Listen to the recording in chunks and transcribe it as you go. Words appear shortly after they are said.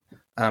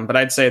But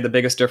I'd say the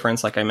biggest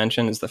difference, like I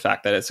mentioned, is the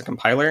fact that it's a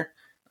compiler.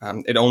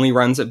 It only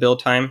runs at build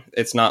time.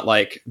 It's not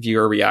like Vue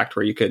or React,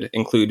 where you could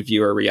include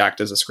Vue or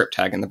React as a script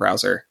tag in the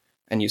browser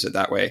and use it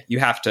that way. You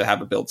have to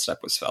have a build step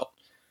with Svelte,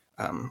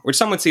 which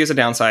some would see as a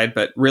downside.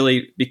 But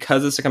really,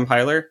 because it's a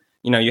compiler,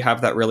 you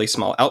have that really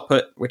small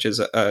output, which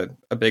is a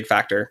big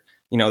factor.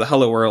 The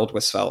hello world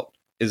with Svelte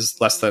is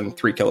less than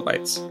 3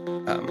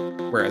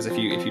 kilobytes. Whereas if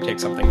you take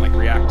something like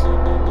React,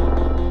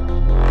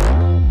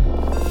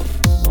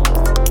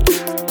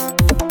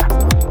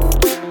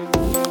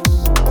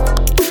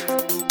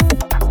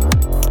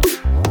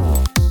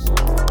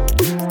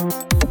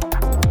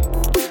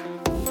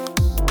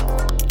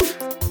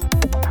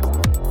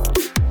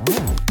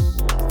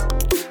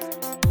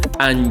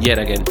 And yet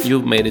again,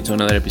 you've made it to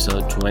another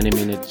episode of 20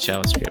 Minutes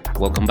JavaScript.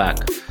 Welcome back.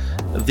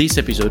 This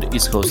episode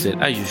is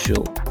hosted, as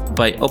usual,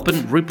 by Open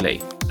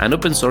Replay, an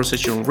open source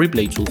session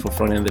replay tool for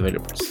front-end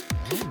developers.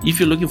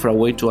 If you're looking for a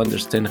way to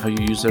understand how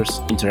your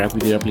users interact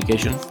with your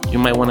application, you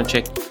might want to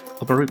check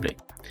Open Replay.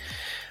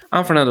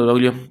 I'm Fernando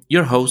Doglio,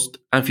 your host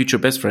and future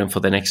best friend for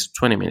the next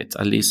 20 minutes.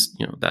 At least,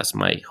 that's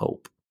my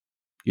hope.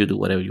 You do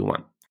whatever you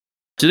want.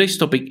 Today's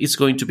topic is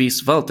going to be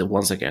Svelte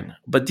once again,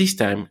 but this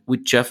time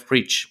with Geoff,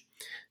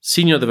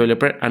 senior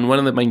developer and one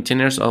of the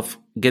maintainers of,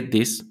 get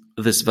this,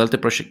 the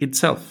Svelte project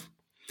itself.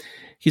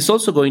 He's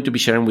also going to be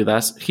sharing with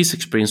us his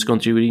experience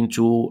contributing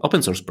to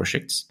open source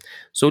projects.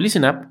 So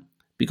listen up,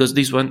 because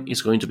this one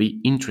is going to be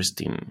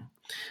interesting.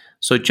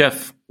 So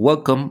Geoff,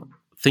 welcome.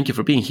 Thank you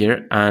for being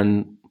here,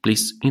 and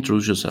please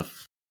introduce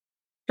yourself.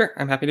 Sure,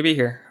 I'm happy to be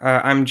here.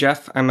 I'm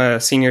Geoff. I'm a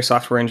senior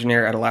software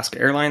engineer at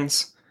Alaska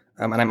Airlines,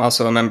 and I'm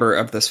also a member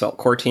of the Svelte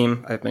core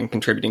team. I've been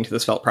contributing to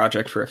the Svelte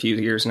project for a few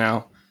years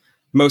now,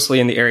 mostly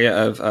in the area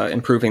of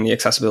improving the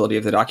accessibility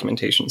of the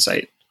documentation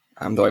site,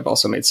 though I've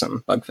also made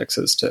some bug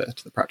fixes to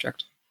the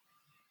project.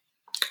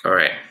 All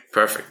right,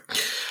 perfect.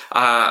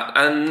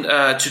 And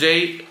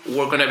today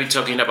we're going to be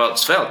talking about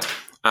Svelte.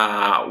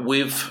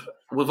 We've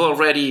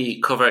already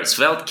covered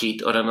Svelte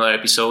Kit on another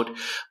episode,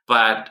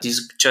 but this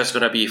is just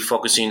going to be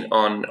focusing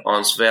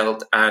on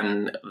Svelte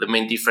and the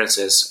main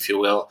differences, if you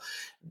will,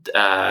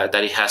 that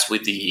it has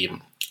with the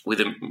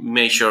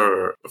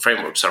major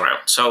frameworks around.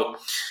 So,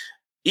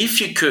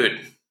 if you could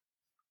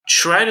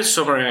try to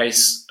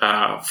summarize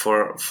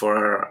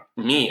for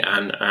me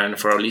and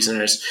for our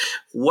listeners,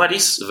 what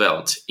is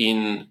Svelte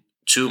in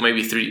 2,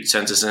 maybe 3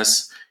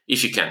 sentences,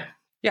 if you can?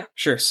 Yeah,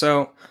 sure.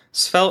 So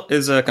Svelte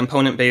is a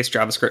component-based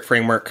JavaScript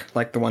framework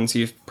like the ones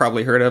you've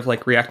probably heard of,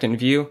 like React and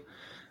Vue.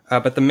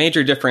 But the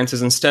major difference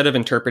is instead of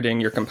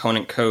interpreting your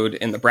component code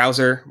in the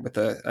browser with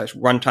a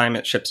runtime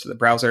it ships to the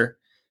browser,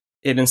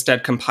 it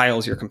instead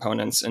compiles your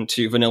components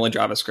into vanilla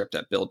JavaScript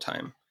at build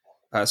time.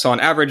 So on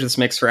average, this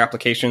makes for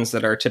applications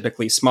that are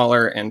typically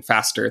smaller and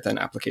faster than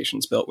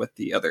applications built with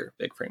the other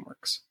big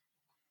frameworks.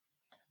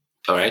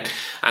 All right.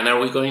 And are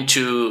we going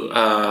to,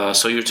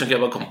 so you're talking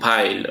about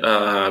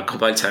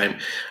compile time.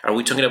 Are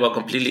we talking about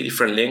completely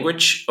different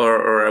language,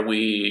 or are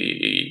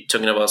we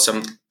talking about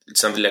something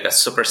like a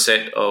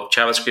superset of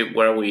JavaScript?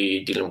 What are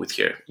we dealing with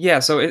here? Yeah,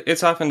 so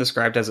it's often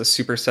described as a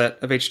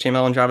superset of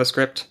HTML and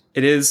JavaScript.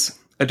 It is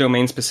a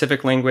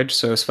domain-specific language,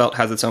 so Svelte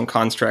has its own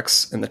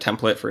constructs in the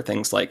template for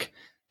things like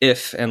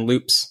if and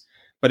loops.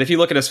 But if you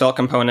look at a Svelte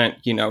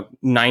component,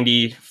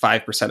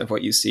 95% of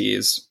what you see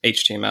is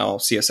HTML,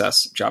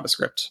 CSS,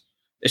 JavaScript.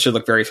 It should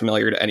look very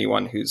familiar to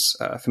anyone who's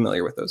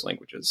familiar with those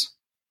languages.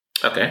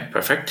 Okay,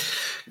 perfect.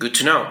 Good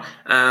to know.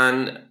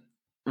 And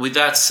with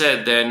that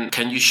said, then,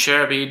 can you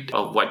share a bit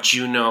of what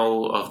you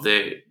know of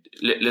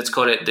let's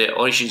call it the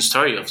origin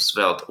story of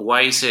Svelte?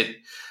 Why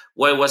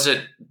was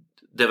it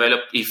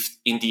developed if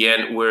in the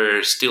end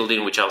we're still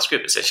dealing with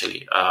JavaScript,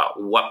 essentially?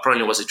 What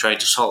problem was it trying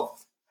to solve?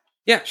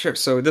 Yeah, sure.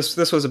 So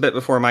this was a bit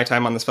before my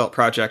time on the Svelte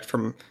project,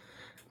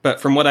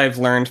 but from what I've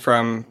learned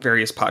from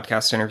various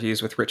podcast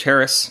interviews with Rich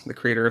Harris, the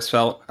creator of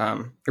Svelte,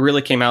 it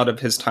really came out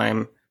of his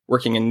time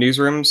working in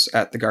newsrooms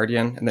at The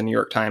Guardian and the New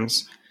York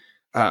Times,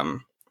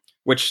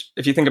 which,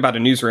 if you think about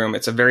a newsroom,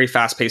 it's a very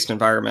fast-paced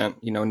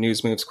environment.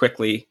 News moves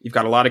quickly. You've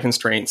got a lot of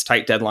constraints,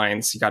 tight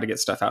deadlines. You got to get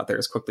stuff out there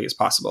as quickly as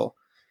possible.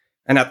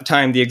 And at the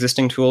time, the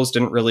existing tools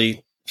didn't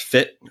really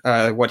fit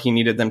what he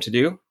needed them to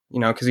do,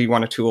 because you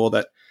want a tool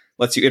that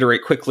lets you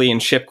iterate quickly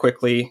and ship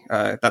quickly.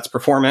 That's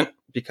performant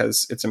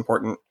because it's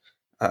important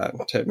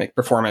to make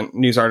performant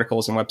news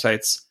articles and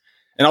websites.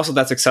 And also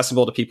that's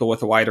accessible to people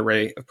with a wide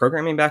array of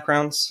programming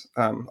backgrounds.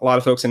 A lot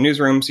of folks in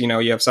newsrooms,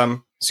 you have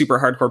some super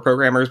hardcore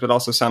programmers, but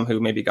also some who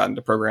maybe got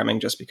into programming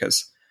just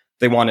because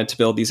they wanted to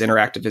build these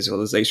interactive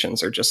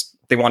visualizations, or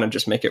they want to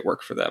just make it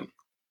work for them.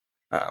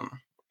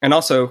 And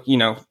also,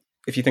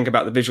 if you think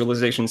about the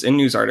visualizations in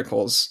news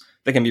articles,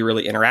 they can be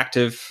really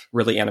interactive,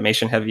 really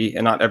animation heavy,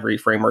 and not every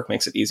framework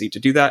makes it easy to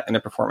do that in a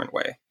performant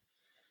way.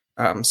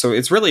 So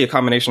it's really a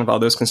combination of all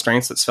those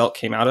constraints that Svelte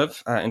came out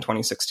of in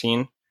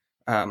 2016.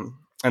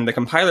 And the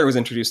compiler was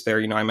introduced there.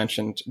 I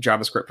mentioned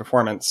JavaScript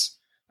performance.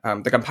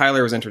 The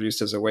compiler was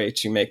introduced as a way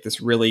to make this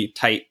really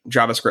tight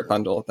JavaScript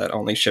bundle that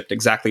only shipped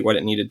exactly what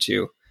it needed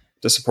to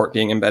support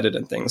being embedded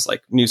in things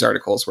like news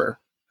articles,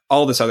 where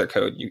all this other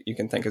code you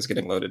can think is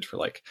getting loaded for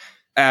like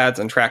ads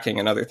and tracking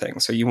and other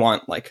things. So you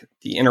want like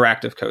the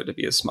interactive code to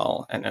be as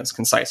small and as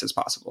concise as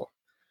possible.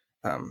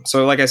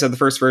 So like I said, the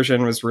first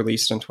version was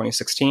released in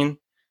 2016,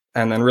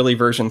 and then really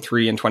version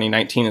 3 in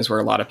 2019 is where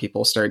a lot of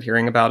people started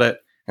hearing about it.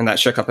 And that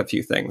shook up a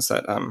few things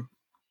that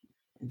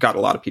got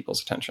a lot of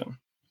people's attention.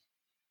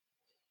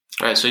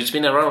 All right, so it's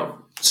been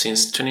around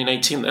since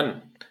 2019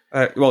 then?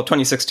 Well,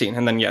 2016,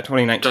 and then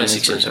 2019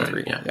 is version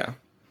 3. Yeah.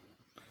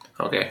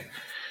 Okay.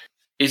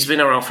 It's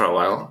been around for a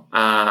while,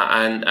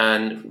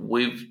 and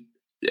we've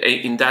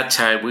in that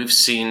time we've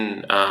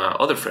seen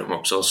other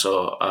frameworks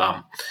also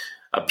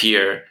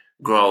appear,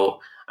 grow,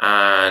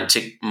 and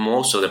take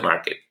most of the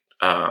market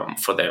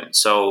for them.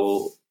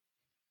 So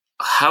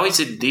how is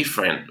it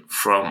different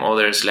from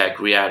others like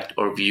React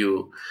or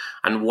Vue,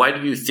 and why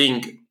do you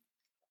think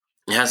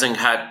it hasn't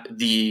had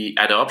the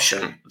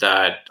adoption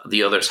that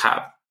the others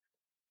have?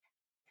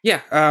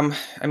 Yeah,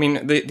 I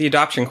mean, the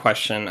adoption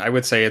question, I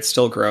would say it's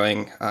still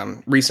growing.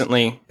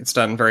 Recently, it's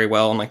done very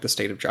well in like the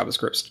state of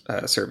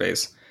JavaScript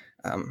surveys.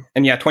 And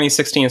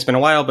 2016 has been a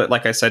while, but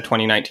like I said,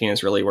 2019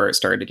 is really where it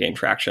started to gain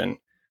traction,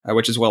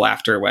 which is well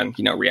after when,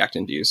 React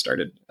and Vue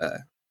started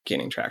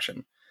gaining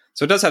traction.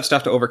 So it does have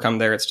stuff to overcome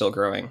there. It's still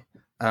growing.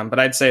 But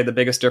I'd say the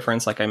biggest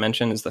difference, like I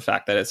mentioned, is the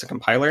fact that it's a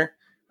compiler.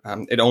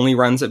 It only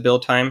runs at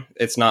build time.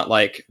 It's not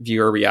like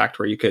Vue or React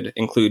where you could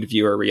include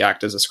Vue or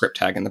React as a script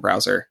tag in the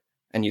browser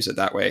and use it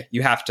that way.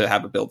 You have to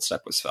have a build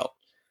step with Svelte,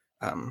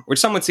 which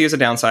some would see as a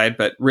downside,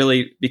 but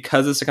really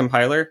because it's a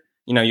compiler,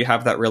 you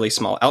have that really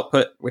small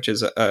output, which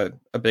is a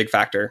big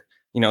factor.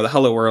 The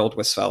hello world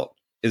with Svelte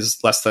is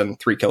less than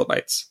 3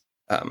 kilobytes.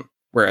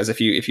 Whereas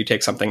if you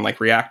take something like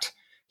React,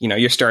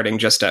 you're starting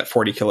just at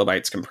 40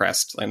 kilobytes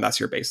compressed, and that's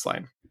your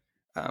baseline.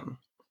 And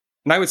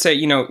I would say,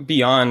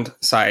 beyond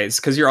size,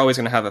 because you're always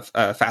going to have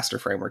a faster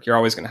framework, you're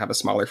always going to have a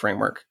smaller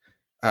framework.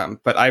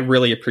 But I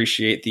really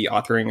appreciate the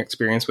authoring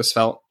experience with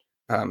Svelte.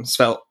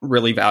 Svelte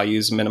really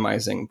values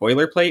minimizing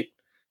boilerplate.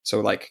 So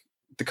like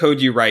the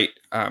code you write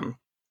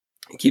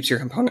keeps your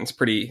components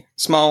pretty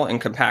small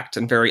and compact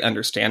and very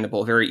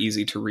understandable, very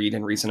easy to read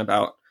and reason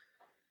about.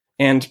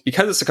 And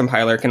because it's a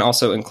compiler, it can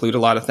also include a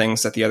lot of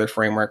things that the other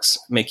frameworks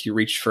make you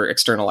reach for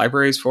external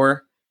libraries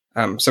for.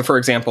 So for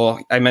example,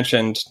 I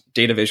mentioned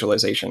data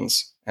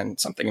visualizations, and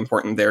something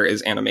important there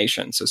is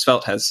animation. So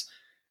Svelte has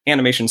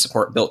animation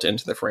support built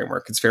into the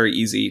framework. It's very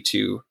easy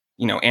to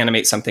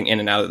animate something in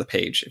and out of the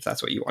page if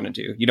that's what you want to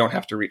do. You don't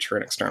have to reach for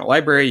an external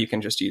library. You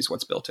can just use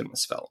what's built in with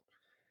Svelte.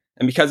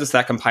 And because it's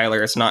that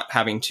compiler, it's not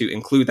having to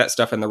include that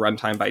stuff in the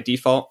runtime by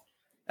default.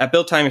 At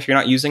build time, if you're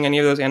not using any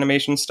of those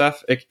animation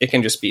stuff, it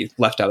can just be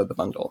left out of the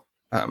bundle.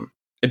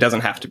 It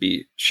doesn't have to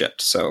be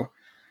shipped. So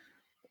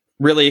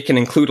really, it can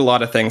include a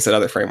lot of things that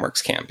other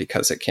frameworks can't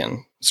because it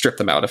can strip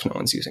them out if no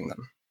one's using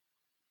them.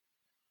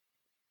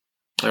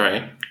 All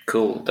right,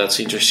 cool. That's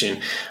interesting.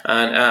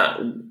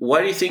 And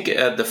why do you think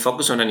the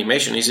focus on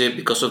animation? Is it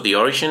because of the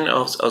origin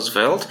of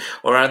Svelte,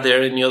 or are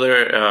there any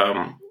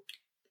other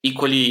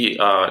equally,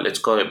 let's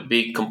call it,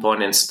 big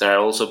components that are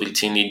also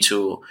built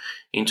into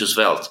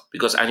Svelte?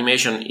 Because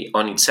animation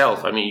on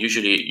itself, I mean,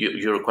 usually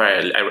you require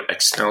an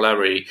external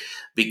library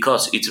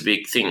because it's a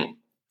big thing,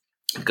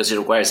 because it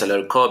requires a lot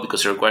of code,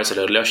 because it requires a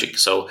lot of logic.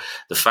 So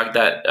the fact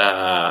that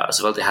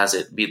Svelte has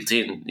it built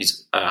in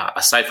is,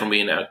 aside from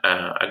being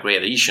a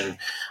great addition,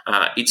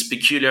 it's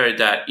peculiar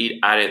that it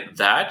added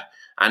that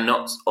and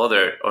not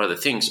other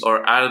things.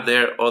 Or are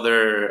there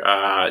other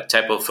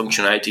type of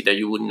functionality that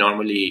you would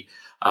normally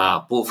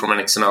pull from an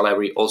external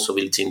library also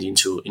built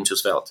into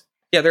Svelte?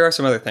 Yeah, there are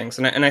some other things.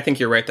 And I think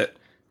you're right that,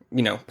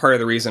 part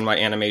of the reason why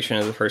animation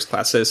is a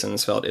first-class citizen in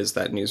Svelte is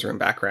that newsroom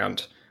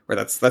background, where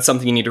that's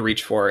something you need to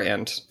reach for,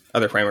 and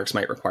other frameworks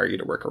might require you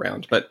to work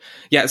around. But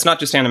yeah, it's not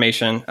just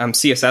animation.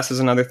 CSS is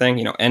another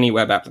thing. Any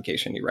web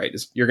application you write,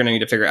 you're going to need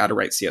to figure out how to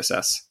write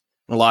CSS.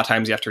 And a lot of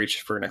times you have to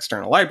reach for an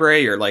external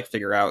library or like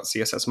figure out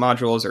CSS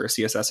modules or a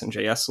CSS and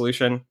JS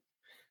solution.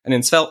 And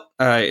in Svelte,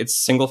 it's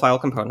single file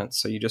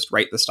components. So you just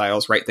write the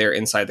styles right there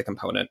inside the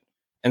component.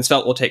 And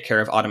Svelte will take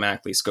care of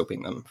automatically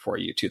scoping them for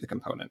you to the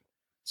component.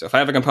 So if I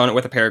have a component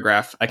with a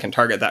paragraph, I can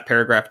target that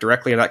paragraph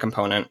directly to that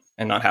component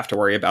and not have to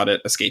worry about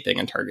it escaping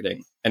and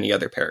targeting any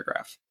other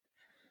paragraph.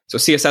 So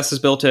CSS is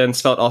built in.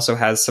 Svelte also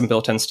has some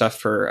built-in stuff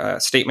for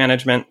state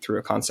management through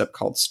a concept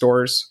called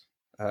stores,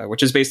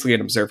 which is basically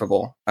an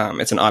observable.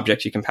 It's an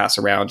object you can pass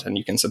around and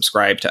you can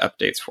subscribe to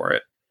updates for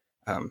it.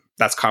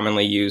 That's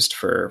commonly used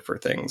for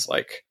things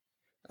like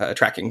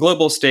tracking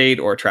global state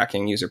or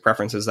tracking user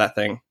preferences, that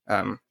thing.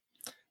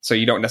 So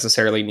you don't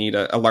necessarily need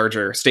a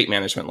larger state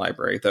management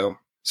library, though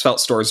Svelte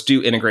stores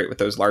do integrate with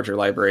those larger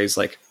libraries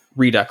like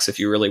Redux. If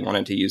you really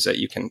wanted to use it,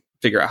 you can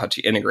figure out how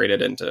to integrate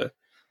it into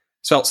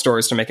Svelte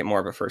stores to make it more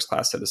of a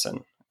first-class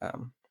citizen.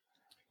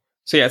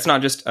 So yeah, it's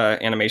not just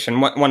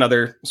animation. One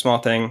other small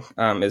thing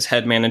is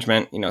head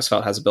management.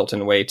 Svelte has a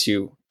built-in way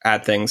to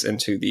add things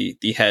into the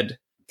head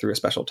through a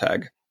special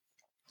tag,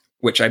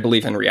 which I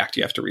believe in React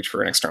you have to reach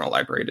for an external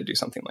library to do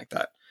something like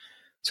that.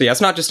 So yeah,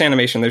 it's not just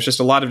animation. There's just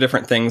a lot of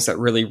different things that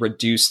really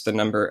reduce the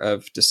number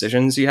of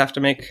decisions you have to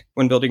make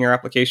when building your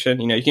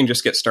application. You can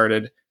just get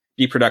started,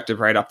 be productive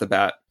right off the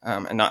bat,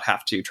 and not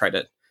have to try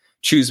to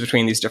choose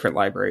between these different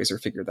libraries or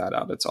figure that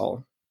out.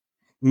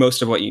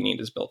 Most of what you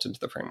need is built into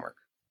the framework.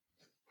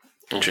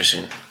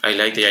 Interesting. I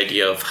like the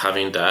idea of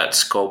having that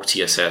scope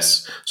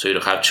TSS, so you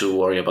don't have to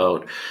worry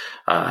about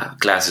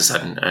classes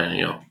and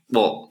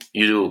well,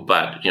 you do,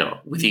 but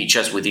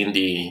within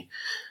the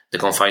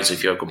confines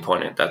of your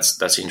component.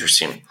 That's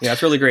interesting. Yeah,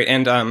 it's really great.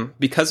 And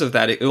because of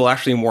that, it will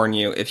actually warn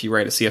you if you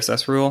write a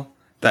CSS rule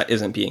that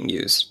isn't being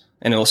used,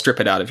 and it will strip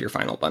it out of your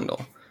final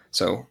bundle.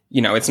 So,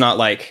 it's not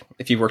like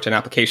if you've worked an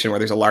application where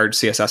there's a large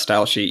CSS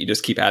style sheet, you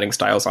just keep adding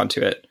styles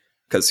onto it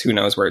because who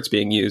knows where it's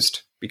being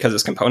used, because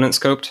it's component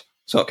scoped.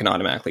 So it can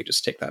automatically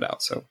just take that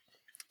out. So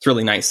it's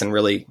really nice and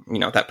really,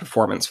 that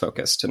performance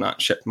focus to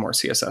not ship more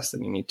CSS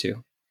than you need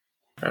to.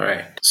 All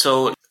right.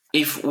 So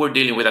if we're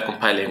dealing with a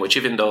compiled language,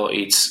 even though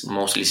it's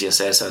mostly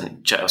CSS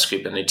and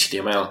JavaScript and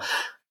HTML,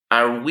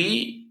 are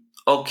we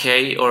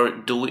okay, or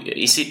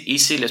is it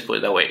easy, let's put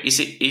it that way, is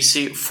it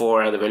easy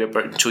for a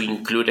developer to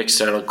include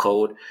external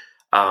code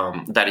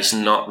that is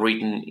not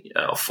written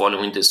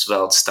following the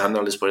Svelte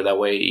standard, let's put it that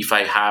way? If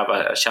I have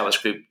a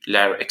JavaScript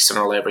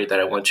external library that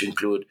I want to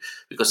include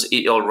because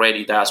it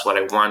already does what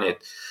I want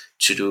it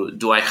to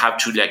do I have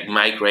to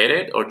migrate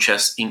it or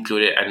just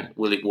include it, and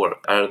will it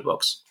work out of the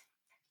box?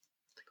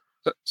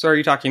 So are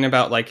you talking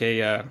about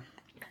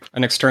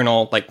an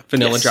external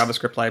vanilla Yes.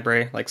 JavaScript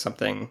library, like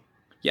something?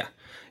 Yeah.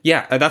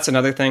 Yeah, that's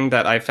another thing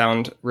that I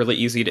found really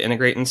easy to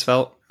integrate in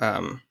Svelte.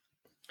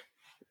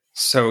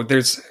 So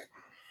there's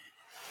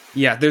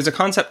a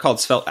concept called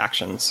Svelte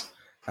Actions,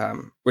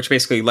 which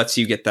basically lets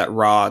you get that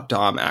raw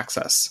DOM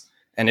access.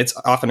 And it's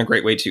often a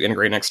great way to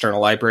integrate an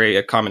external library.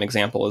 A common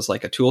example is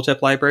like a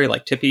tooltip library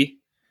like Tippy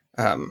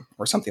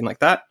or something like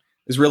that.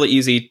 It's really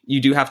easy. You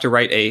do have to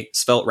write a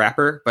Svelte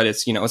wrapper, but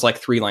it's like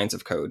 3 lines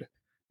of code.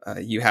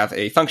 You have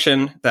a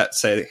function that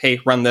say,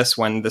 hey, run this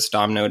when this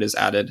DOM node is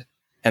added.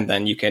 And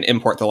then you can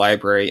import the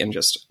library and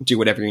just do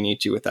whatever you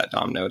need to with that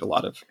DOM node. A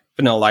lot of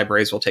vanilla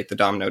libraries will take the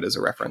DOM node as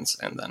a reference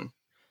and then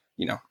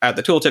add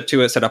the tooltip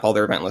to it, set up all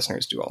their event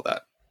listeners, do all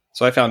that.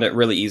 So I found it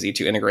really easy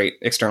to integrate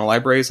external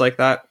libraries like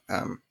that,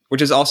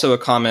 which is also a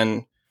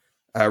common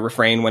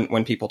refrain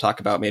when people talk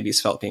about maybe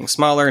Svelte being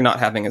smaller, not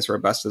having as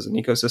robust as an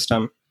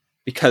ecosystem,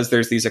 because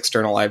there's these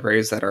external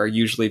libraries that are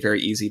usually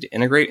very easy to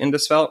integrate into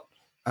Svelte.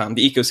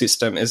 The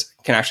ecosystem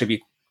can actually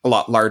be a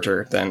lot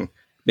larger than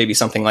maybe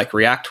something like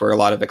React, where a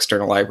lot of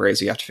external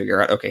libraries, you have to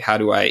figure out, okay, how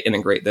do I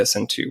integrate this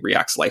into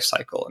React's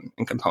lifecycle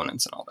and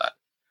components and all that?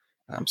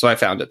 So I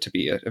found it to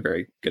be a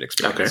very good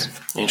experience.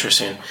 Okay,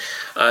 interesting.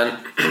 And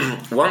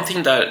one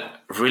thing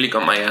that really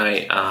got my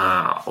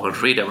eye or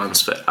read about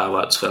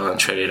Svelte and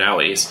tried it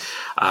out is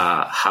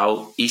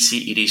how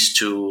easy it is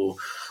to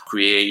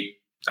create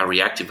a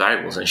reactive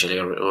variable, essentially,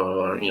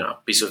 or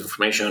piece of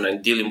information,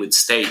 and dealing with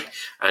state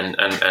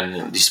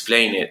and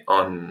displaying it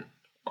on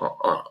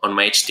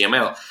my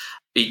HTML.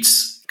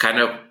 It's kind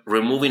of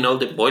removing all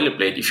the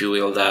boilerplate, if you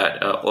will,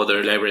 that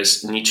other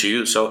libraries need to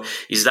use. So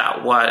is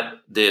that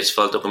what the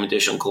Svelte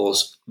documentation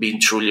calls being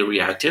truly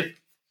reactive?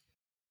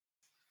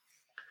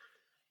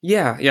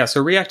 Yeah.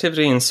 So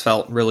reactivity in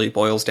Svelte really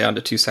boils down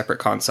to 2 separate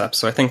concepts.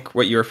 So I think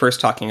what you were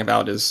first talking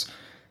about is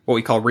what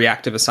we call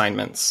reactive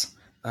assignments.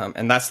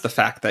 And that's the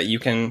fact that you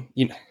can,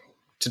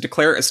 to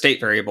declare a state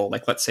variable,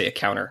 like let's say a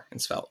counter in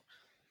Svelte,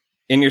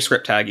 in your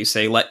script tag, you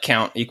say let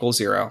count equals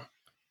 0,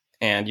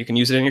 and you can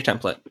use it in your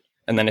template.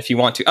 And then if you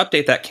want to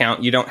update that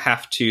count, you don't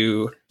have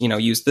to,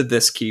 use the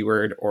this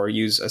keyword or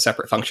use a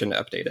separate function to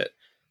update it.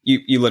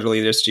 You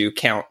literally just do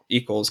count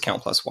equals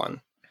count plus 1.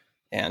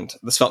 And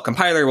the Svelte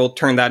compiler will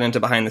turn that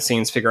into behind the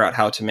scenes, figure out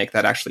how to make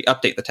that actually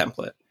update the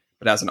template.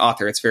 But as an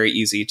author, it's very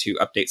easy to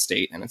update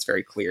state, and it's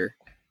very clear.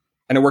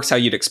 And it works how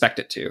you'd expect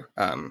it to.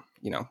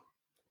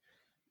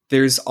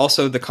 There's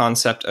also the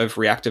concept of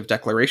reactive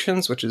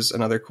declarations, which is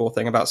another cool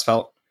thing about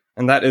Svelte.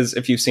 And that is,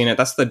 if you've seen it,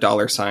 that's the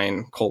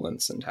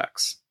 $: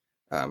 syntax,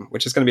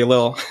 which is going to be a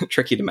little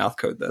tricky to mouth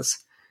code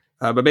this.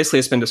 But basically,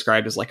 it's been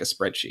described as like a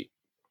spreadsheet.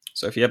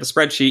 So if you have a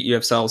spreadsheet, you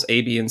have cells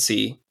A, B, and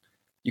C.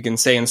 You can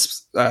say in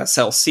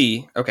cell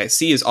C, okay,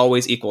 C is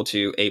always equal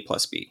to A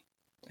plus B.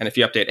 And if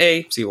you update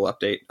A, C will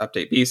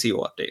update B, C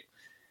will update.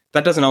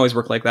 That doesn't always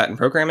work like that in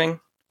programming.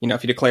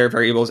 If you declare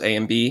variables A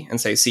and B and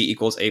say C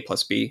equals A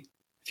plus B,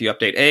 if you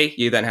update A,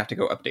 you then have to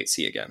go update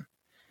C again.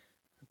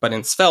 But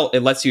in Svelte,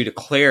 it lets you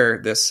declare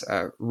this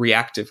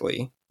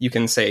reactively. You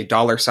can say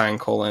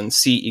 $: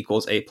 C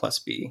equals A plus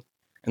B.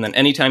 And then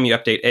anytime you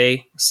update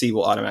A, C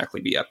will automatically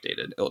be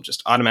updated. It'll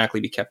just automatically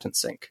be kept in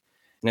sync.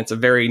 And it's a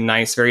very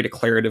nice, very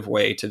declarative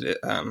way to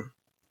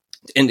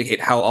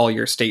indicate how all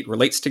your state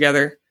relates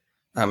together.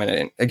 And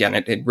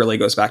it really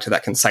goes back to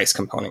that concise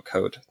component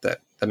code that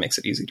makes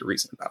it easy to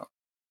reason about.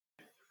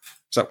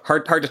 So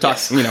hard to talk,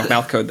 yes.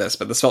 Mouth code this,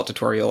 but the Svelte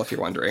tutorial, if you're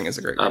wondering, is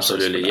a great resource.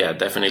 Absolutely, yeah,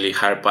 definitely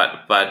hard,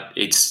 but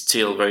it's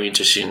still very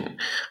interesting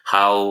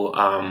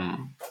how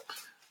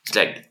it's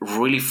like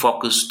really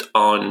focused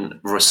on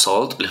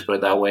result, let's put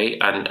it that way,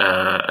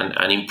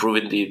 and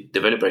improving the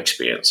developer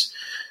experience.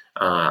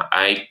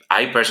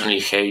 I personally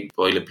hate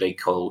boilerplate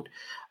code,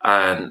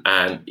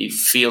 and it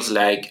feels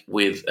like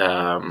with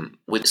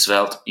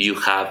Svelte you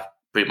have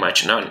pretty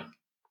much none.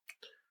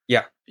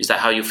 Yeah. Is that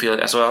how you feel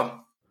as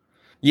well?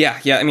 Yeah.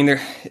 I mean,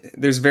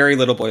 there's very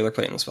little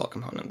boilerplate in the Svelte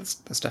component.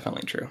 That's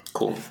definitely true.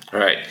 Cool. All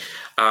right.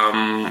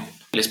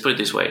 Let's put it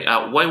this way.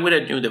 Why would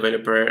a new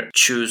developer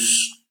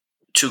choose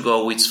to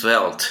go with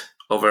Svelte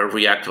over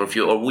React or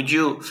Vue? Or would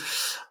you,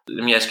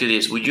 let me ask you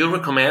this, would you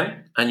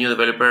recommend a new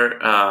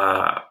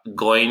developer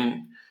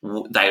going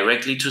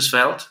directly to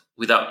Svelte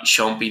without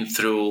jumping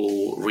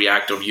through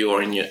React or Vue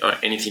or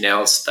anything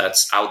else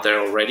that's out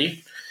there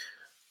already?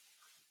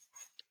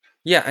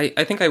 Yeah,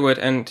 I think I would.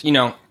 And,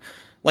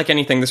 like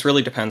anything, this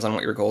really depends on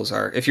what your goals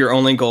are. If your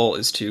only goal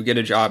is to get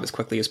a job as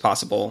quickly as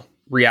possible,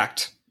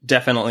 React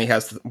definitely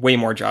has way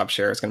more job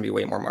share. It's going to be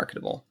way more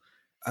marketable.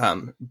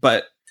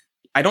 But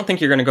I don't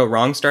think you're going to go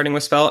wrong starting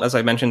with Svelte. As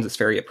I mentioned, it's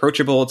very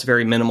approachable. It's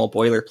very minimal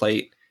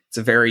boilerplate. It's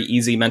a very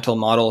easy mental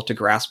model to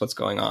grasp what's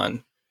going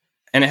on.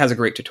 And it has a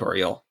great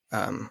tutorial.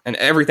 And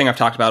everything I've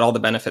talked about, all the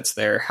benefits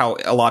there, how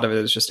a lot of it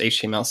is just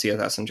HTML,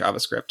 CSS, and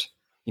JavaScript.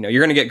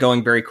 You're going to get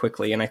going very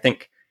quickly. And I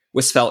think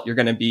with Svelte, you're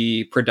going to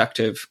be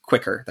productive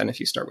quicker than if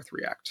you start with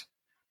React.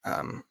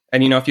 And,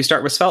 if you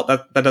start with Svelte,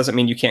 that doesn't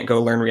mean you can't go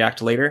learn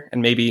React later.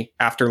 And maybe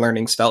after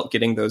learning Svelte,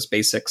 getting those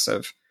basics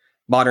of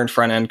modern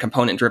front-end,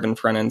 component-driven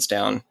front-ends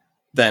down,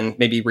 then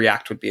maybe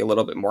React would be a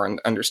little bit more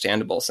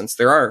understandable, since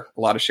there are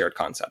a lot of shared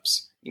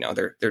concepts.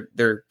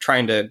 They're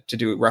trying to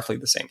do roughly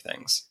the same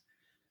things.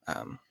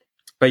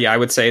 But yeah, I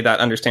would say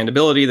that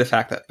understandability, the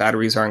fact that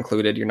batteries are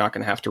included, you're not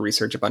going to have to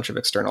research a bunch of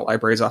external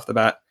libraries off the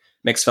bat,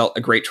 makes Svelte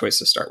a great choice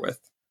to start with.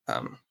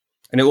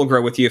 And it will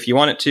grow with you if you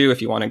want it to.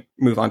 If you want to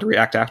move on to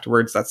React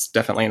afterwards, that's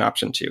definitely an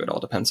option too. It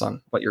all depends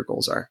on what your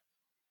goals are.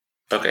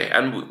 Okay.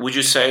 And would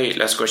you say,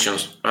 last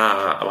questions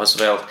about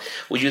Svelte,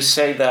 would you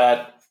say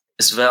that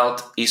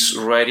Svelte is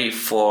ready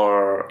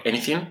for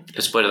anything?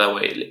 Let's put it that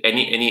way.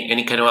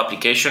 Any kind of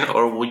application,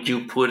 or would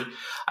you put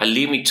a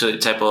limit to the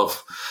type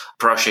of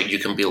project you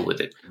can build with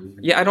it?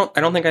 Yeah, I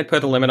don't think I'd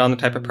put a limit on the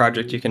type of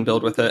project you can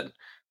build with it.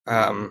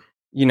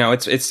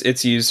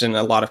 It's used in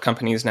a lot of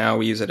companies now.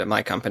 We use it at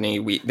my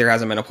company. There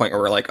hasn't been a point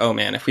where we're like, oh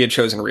man, if we had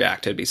chosen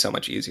React, it'd be so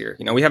much easier.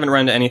 We haven't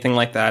run into anything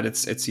like that.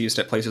 It's used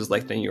at places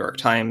like the New York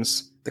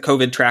Times. The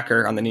COVID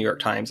tracker on the New York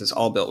Times is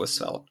all built with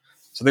Svelte.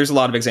 So there's a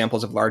lot of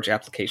examples of large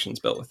applications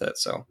built with it.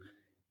 So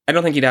I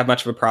don't think you'd have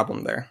much of a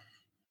problem there.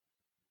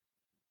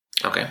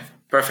 Okay,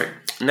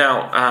 perfect.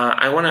 Now,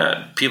 I want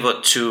to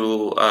pivot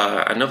to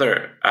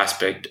another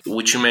aspect,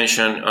 which you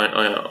mentioned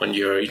on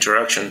your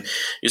introduction.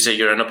 You say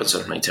you're an open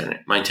source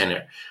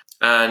maintainer.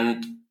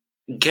 And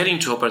getting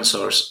to open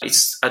source,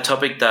 it's a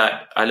topic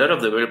that a lot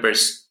of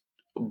developers,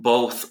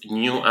 both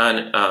new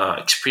and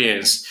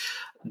experienced,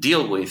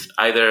 deal with,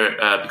 either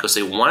because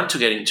they want to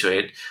get into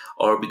it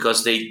or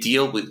because they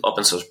deal with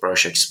open source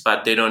projects,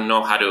 but they don't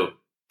know how to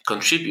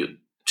contribute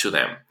to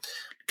them.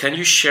 Can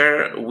you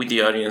share with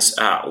the audience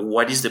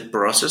what is the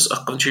process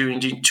of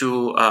contributing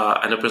to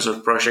an open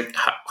source project?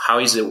 How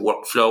is the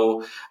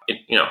workflow?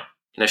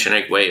 In a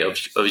generic way,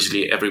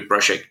 obviously every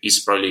project is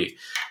probably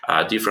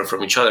different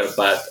from each other,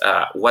 but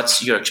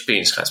what's your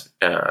experience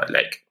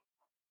like?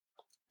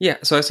 Yeah,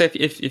 so I say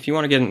if you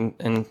want to get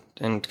in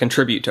and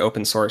contribute to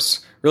open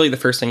source, really the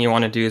first thing you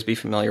want to do is be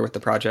familiar with the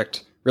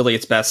project. Really,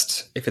 it's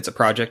best if it's a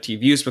project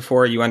you've used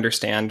before, you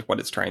understand what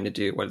it's trying to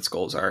do, what its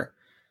goals are.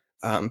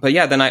 But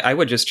yeah, then I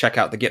would just check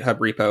out the GitHub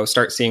repo,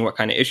 start seeing what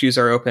kind of issues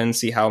are open,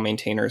 see how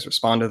maintainers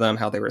respond to them,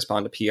 how they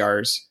respond to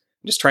PRs,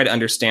 just try to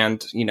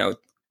understand,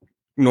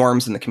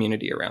 norms in the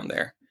community around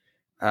there.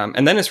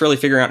 And then it's really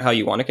figuring out how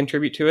you want to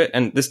contribute to it.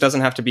 And this doesn't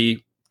have to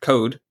be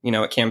code.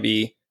 It can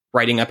be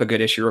writing up a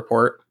good issue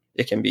report.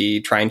 It can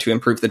be trying to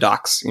improve the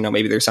docs.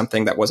 Maybe there's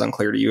something that was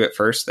unclear to you at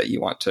first that you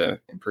want to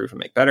improve and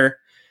make better.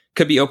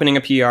 Could be opening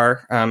a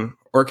PR,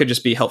 or it could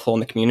just be helpful in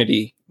the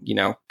community,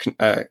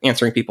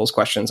 answering people's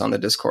questions on the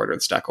Discord or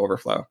the Stack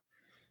Overflow.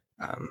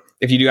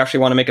 If you do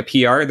actually want to make a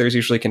PR, there's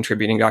usually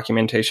contributing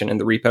documentation in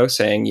the repo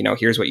saying,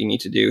 here's what you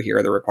need to do. Here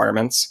are the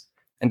requirements.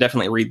 And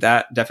definitely read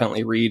that.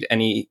 Definitely read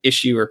any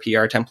issue or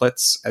PR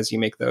templates as you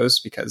make those,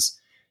 because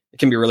it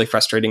can be really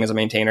frustrating as a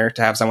maintainer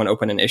to have someone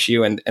open an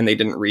issue and they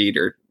didn't read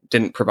or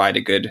didn't provide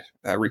a good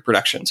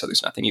reproduction. So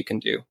there's nothing you can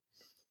do.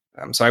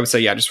 So I would say,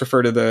 yeah, just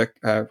refer to the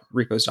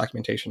repo's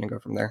documentation and go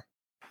from there.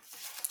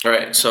 All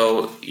right.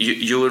 So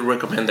you would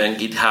recommend then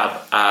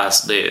GitHub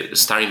as the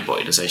starting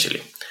point,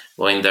 essentially.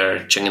 Going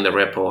there, checking the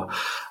repo,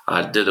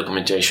 the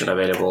documentation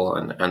available,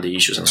 and the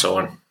issues and so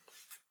on.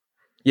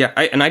 Yeah,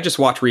 I just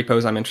watch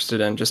repos I'm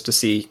interested in just to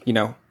see,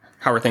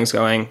 how are things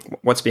going,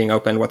 what's being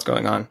opened, what's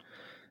going on,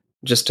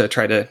 just to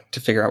try to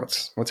figure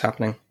out what's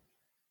happening.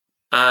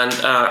 And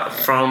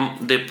from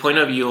the point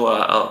of view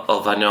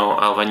of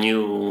a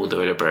new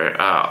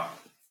developer,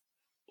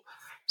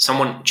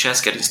 someone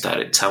just getting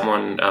started,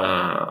 someone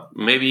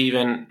maybe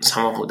even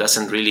someone who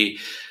doesn't really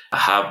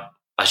have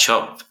a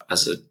job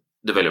as a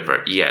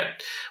developer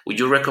yet, would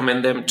you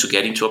recommend them to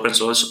get into open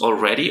source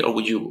already, or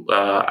would you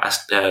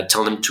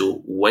tell them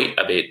to wait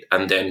a bit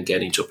and then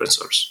get into open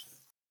source?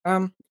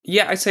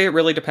 Yeah, I say it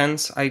really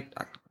depends. I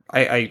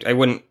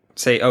wouldn't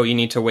say, oh, you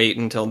need to wait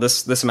until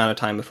this amount of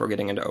time before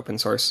getting into open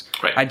source.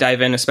 Right. I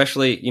dive in,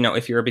 especially,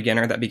 if you're a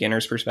beginner, that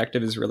beginner's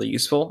perspective is really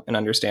useful in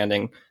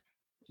understanding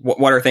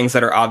what are things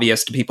that are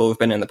obvious to people who've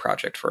been in the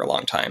project for a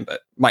long time,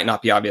 but might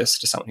not be obvious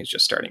to someone who's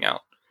just starting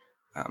out.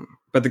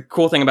 But the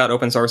cool thing about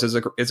open source is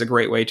a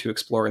great way to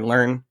explore and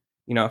learn.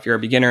 If you're a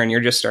beginner and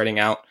you're just starting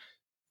out,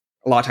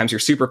 a lot of times you're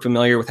super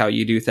familiar with how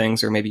you do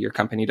things, or maybe your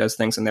company does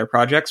things in their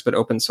projects, but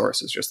open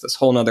source is just this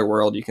whole nother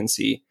world. You can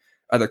see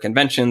other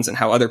conventions and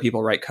how other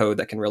people write code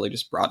that can really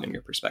just broaden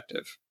your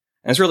perspective.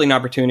 And it's really an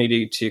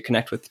opportunity to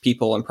connect with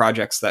people and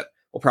projects that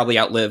will probably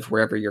outlive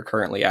wherever you're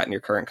currently at in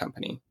your current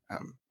company.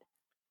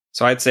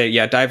 So I'd say,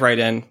 dive right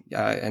in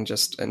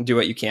and do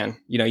what you can.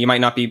 You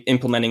might not be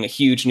implementing a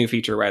huge new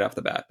feature right off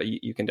the bat, but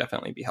you can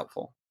definitely be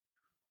helpful.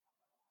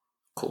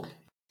 Cool.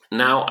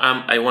 Now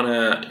I want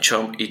to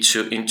jump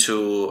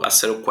into a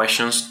set of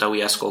questions that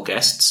we ask all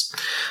guests.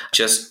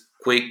 Just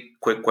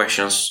quick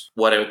questions,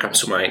 whatever comes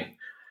to mind.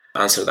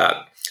 Answer that.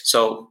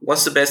 So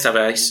what's the best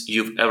advice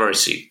you've ever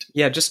received?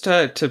 Yeah, just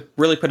to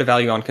really put a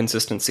value on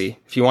consistency.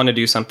 If you want to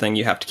do something,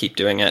 you have to keep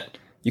doing it.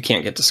 You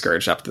can't get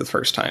discouraged after the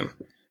first time.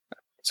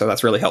 So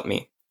that's really helped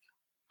me.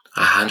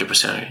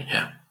 100%.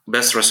 Yeah.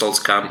 Best results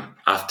come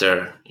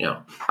after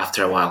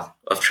a while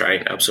of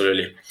trying.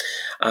 Absolutely.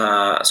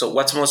 So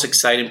what's the most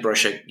exciting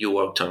project you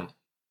worked on?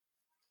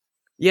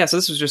 Yeah, so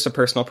this was just a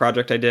personal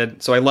project I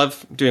did. So I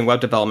love doing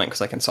web development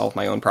because I can solve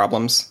my own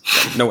problems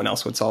that no one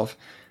else would solve.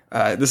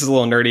 This is a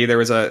little nerdy.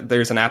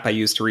 There's an app I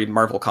used to read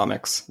Marvel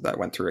comics that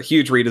went through a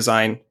huge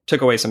redesign,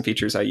 took away some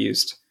features I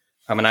used,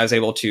 and I was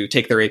able to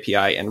take their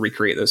API and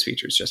recreate those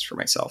features just for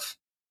myself.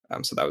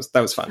 So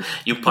that was fun.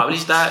 You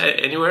publish that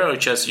anywhere, or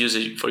just use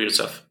it for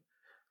yourself?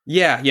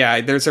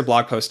 Yeah. There's a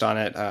blog post on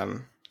it,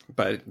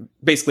 but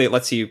basically it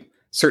lets you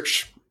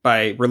search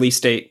by release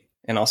date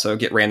and also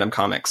get random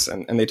comics,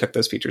 and they took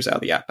those features out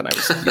of the app, and I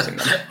was using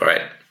them. All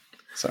right.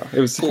 So it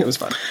was cool. It was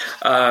fun.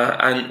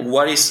 And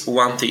what is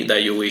one thing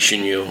that you wish you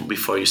knew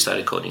before you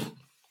started coding?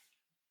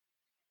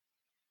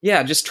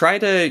 Yeah, just try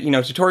to,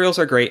 tutorials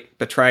are great,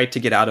 but try to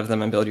get out of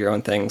them and build your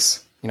own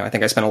things. I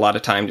think I spent a lot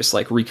of time just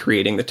like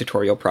recreating the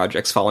tutorial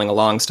projects, following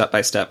along step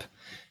by step.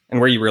 And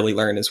where you really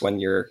learn is when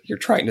you're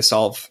trying to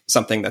solve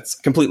something that's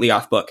completely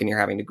off book and you're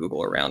having to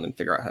Google around and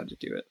figure out how to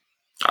do it.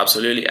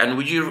 Absolutely. And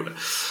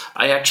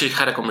I actually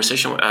had a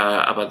conversation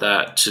about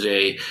that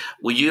today.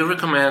 Would you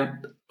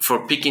recommend,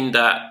 for picking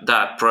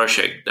that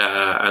project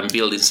and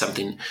building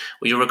something,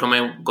 would you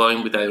recommend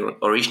going with an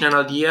original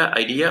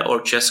idea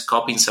or just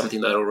copying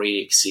something that already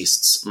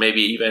exists?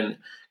 Maybe even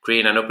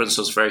create an open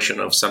source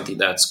version of something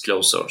that's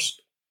closed source?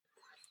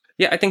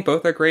 Yeah, I think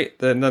both are great.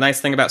 The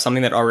nice thing about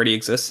something that already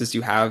exists is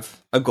you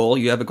have a goal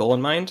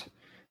in mind.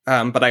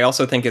 But I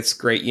also think it's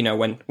great,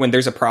 when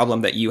there's a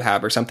problem that you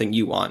have or something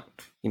you want,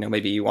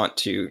 maybe you want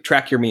to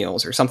track your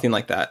meals or something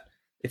like that.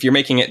 If you're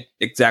making it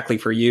exactly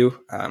for you,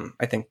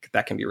 I think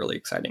that can be really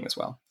exciting as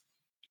well.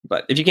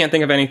 But if you can't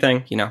think of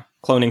anything,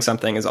 cloning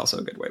something is also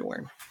a good way to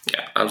learn.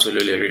 Yeah,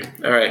 absolutely agree.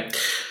 All right.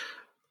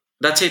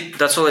 That's it.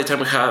 That's all the time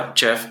we have,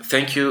 Geoff.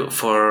 Thank you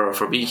for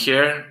being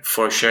here,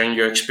 for sharing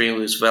your experience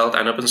with Svelte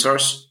and open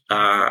source.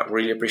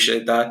 Really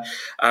appreciate that.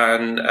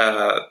 And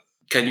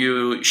can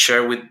you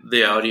share with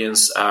the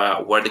audience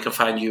where they can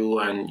find you?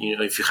 And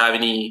if you have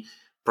any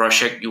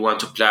project you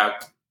want to plug,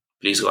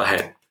 please go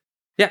ahead.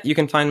 Yeah, you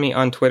can find me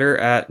on Twitter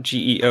at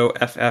GeoffRich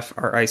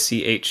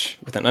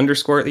with an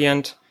underscore at the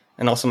end.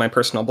 And also my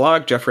personal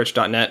blog,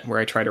 geoffrich.net, where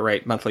I try to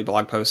write monthly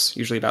blog posts,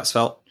 usually about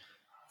Svelte.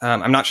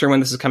 I'm not sure when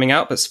this is coming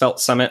out, but Svelte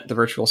Summit, the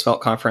virtual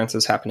Svelte conference,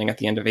 is happening at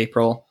the end of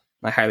April.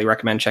 I highly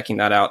recommend checking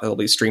that out. It'll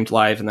be streamed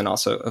live and then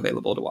also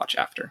available to watch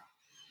after.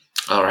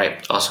 All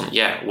right. Awesome.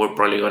 Yeah, we're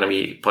probably going to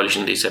be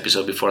publishing this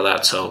episode before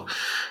that, so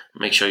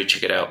make sure you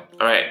check it out.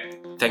 All right.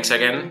 Thanks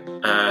again,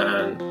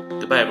 and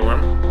goodbye,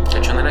 everyone.